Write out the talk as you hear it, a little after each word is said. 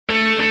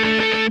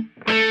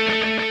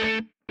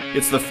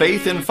It's the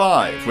Faith in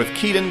Five with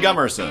Keaton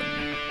Gummerson.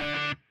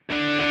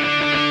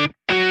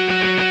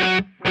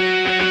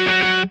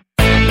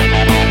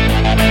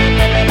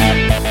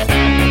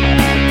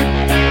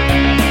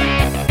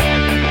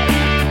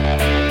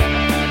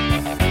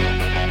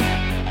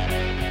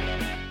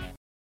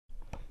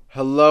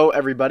 Hello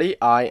everybody,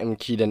 I am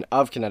Keaton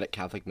of Kinetic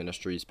Catholic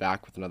Ministries,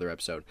 back with another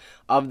episode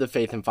of The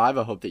Faith in Five.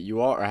 I hope that you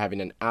all are having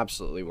an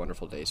absolutely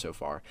wonderful day so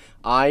far.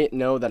 I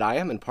know that I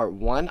am. In part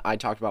one, I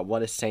talked about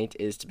what a saint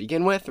is to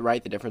begin with,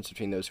 right? The difference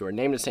between those who are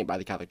named a saint by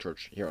the Catholic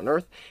Church here on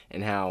earth,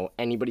 and how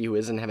anybody who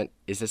is in heaven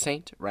is a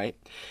saint, right?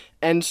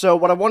 And so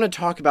what I want to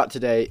talk about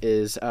today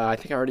is, I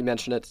think I already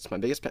mentioned it, it's my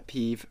biggest pet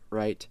peeve,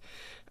 right?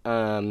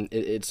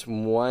 It's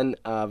one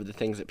of the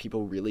things that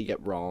people really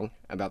get wrong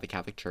about the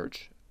Catholic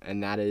Church,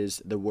 and that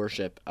is the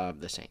worship of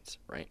the saints,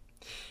 right?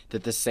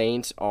 That the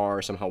saints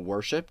are somehow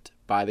worshipped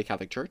by the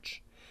Catholic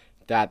Church,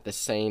 that the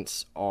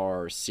saints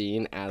are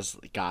seen as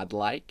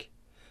godlike,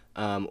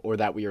 or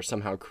that we are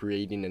somehow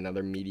creating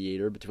another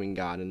mediator between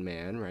God and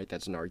man, right?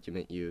 That's an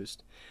argument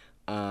used.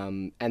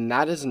 And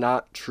that is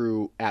not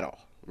true at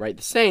all, right?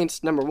 The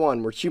saints, number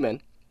one, were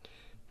human,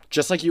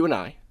 just like you and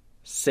I,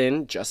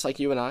 sinned just like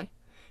you and I,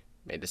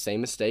 made the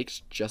same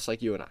mistakes just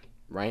like you and I,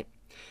 right?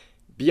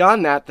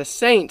 Beyond that, the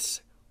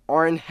saints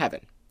are in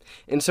heaven.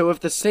 And so if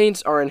the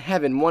saints are in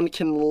heaven, one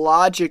can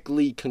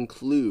logically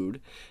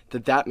conclude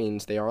that that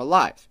means they are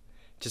alive.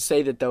 To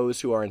say that those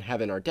who are in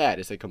heaven are dead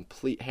is a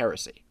complete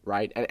heresy,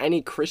 right? And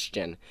any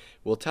Christian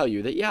will tell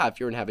you that, yeah,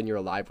 if you're in heaven, you're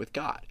alive with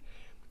God.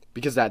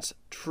 Because that's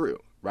true,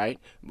 right?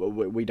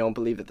 We don't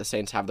believe that the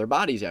saints have their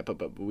bodies yet,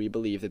 but we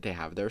believe that they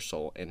have their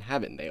soul in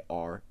heaven. They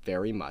are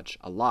very much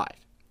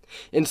alive.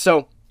 And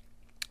so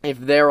if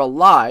they're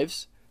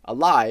alive,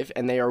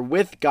 and they are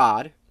with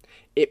God,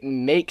 it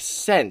makes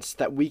sense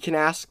that we can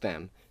ask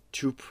them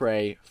to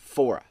pray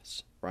for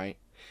us, right?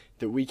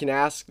 That we can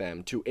ask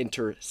them to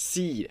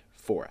intercede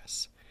for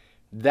us.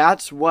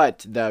 That's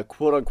what the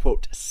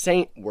quote-unquote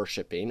saint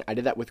worshiping, I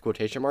did that with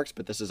quotation marks,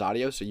 but this is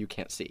audio, so you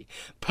can't see.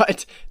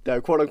 But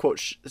the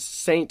quote-unquote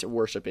saint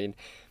worshiping,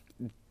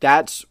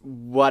 that's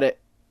what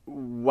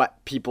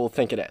people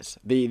think it is,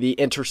 the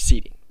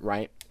interceding,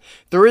 right?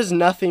 There is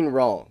nothing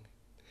wrong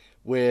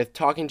with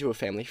talking to a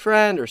family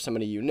friend or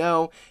somebody you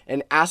know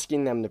and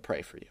asking them to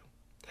pray for you.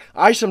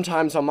 I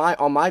sometimes on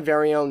my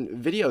very own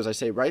videos, I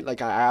say, right,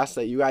 like I ask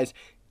that you guys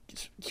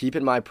keep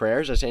in my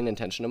prayers. I say an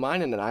intention of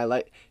mine, and then I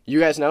let you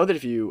guys know that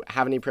if you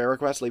have any prayer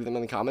requests, leave them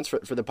in the comments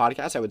for the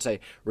podcast. I would say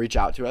reach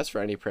out to us for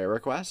any prayer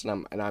requests,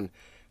 and I'm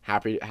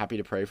happy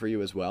to pray for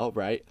you as well,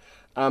 right?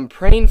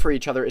 Praying for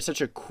each other is such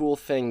a cool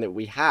thing that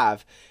we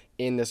have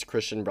in this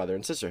Christian brother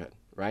and sisterhood,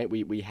 right?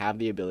 We have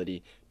the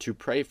ability to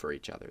pray for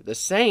each other. The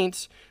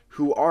saints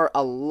who are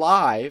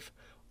alive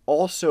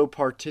also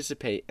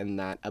participate in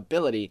that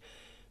ability.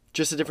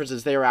 Just the difference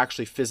is they are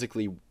actually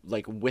physically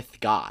like with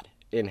God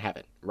in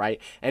heaven,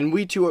 right? And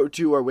we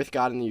too are with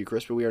God in the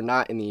Eucharist, but we are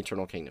not in the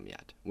eternal kingdom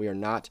yet. We are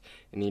not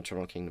in the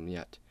eternal kingdom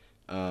yet,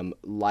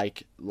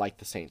 like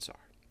the saints are.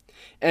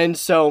 And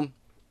so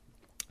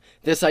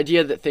this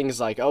idea that things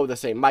like, the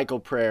St. Michael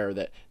prayer,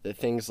 that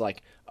things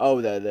like,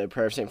 the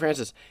prayer of St.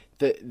 Francis,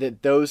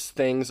 that those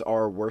things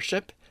are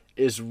worship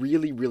is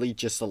really, really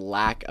just a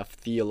lack of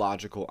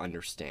theological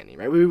understanding,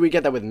 right? We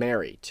get that with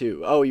Mary,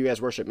 too. Oh, you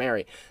guys worship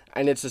Mary.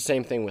 And it's the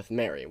same thing with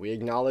Mary. We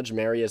acknowledge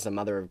Mary as the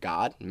mother of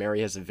God. Mary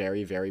has a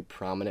very, very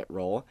prominent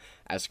role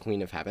as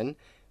Queen of Heaven.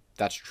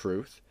 That's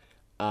truth.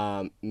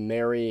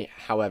 Mary,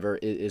 however,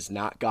 is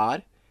not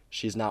God.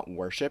 She's not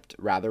worshipped.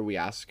 Rather, we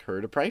ask her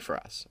to pray for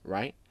us,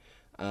 right?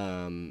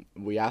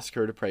 We ask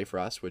her to pray for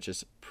us, which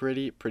is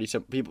pretty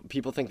simple.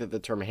 People think that the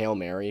term Hail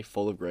Mary,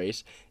 full of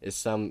grace, is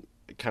some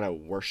kind of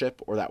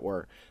worship, or that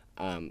we're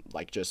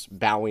like just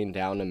bowing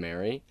down to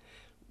Mary,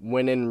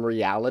 when in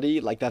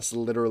reality, like that's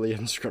literally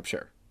in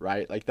Scripture,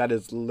 right? Like that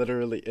is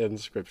literally in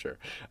Scripture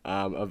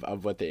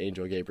of what the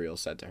angel Gabriel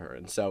said to her.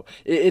 And so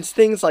it's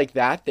things like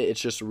that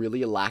it's just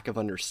really a lack of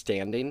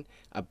understanding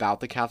about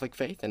the Catholic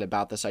faith and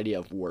about this idea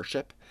of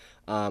worship,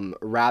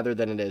 rather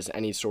than it is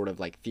any sort of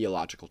like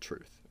theological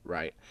truth,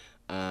 right?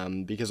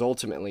 Because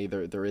ultimately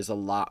there is a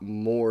lot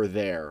more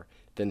there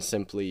than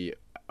simply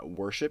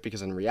worship,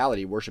 because in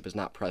reality, worship is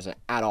not present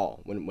at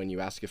all when you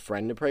ask a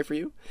friend to pray for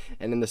you,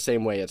 and in the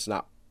same way, it's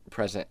not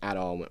present at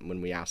all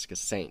when we ask a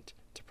saint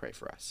to pray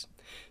for us.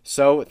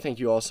 So, thank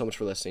you all so much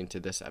for listening to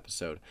this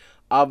episode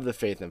of The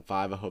Faith in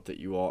Five. I hope that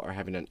you all are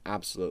having an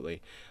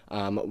absolutely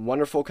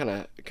wonderful kind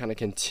of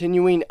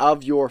continuing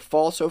of your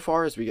fall so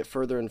far as we get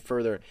further and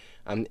further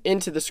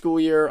into the school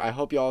year. I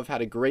hope you all have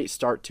had a great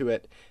start to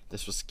it.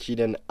 This was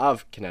Keaton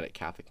of Kinetic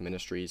Catholic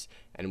Ministries,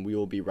 and we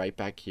will be right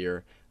back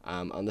here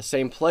on the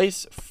same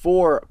place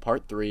for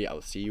part 3. I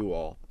will see you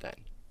all then.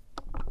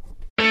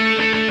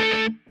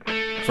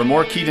 For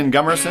more Keaton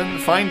Gummerson,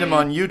 find him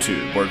on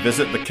YouTube or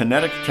visit the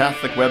Kinetic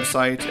Catholic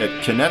website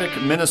at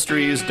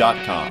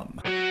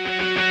kineticministries.com.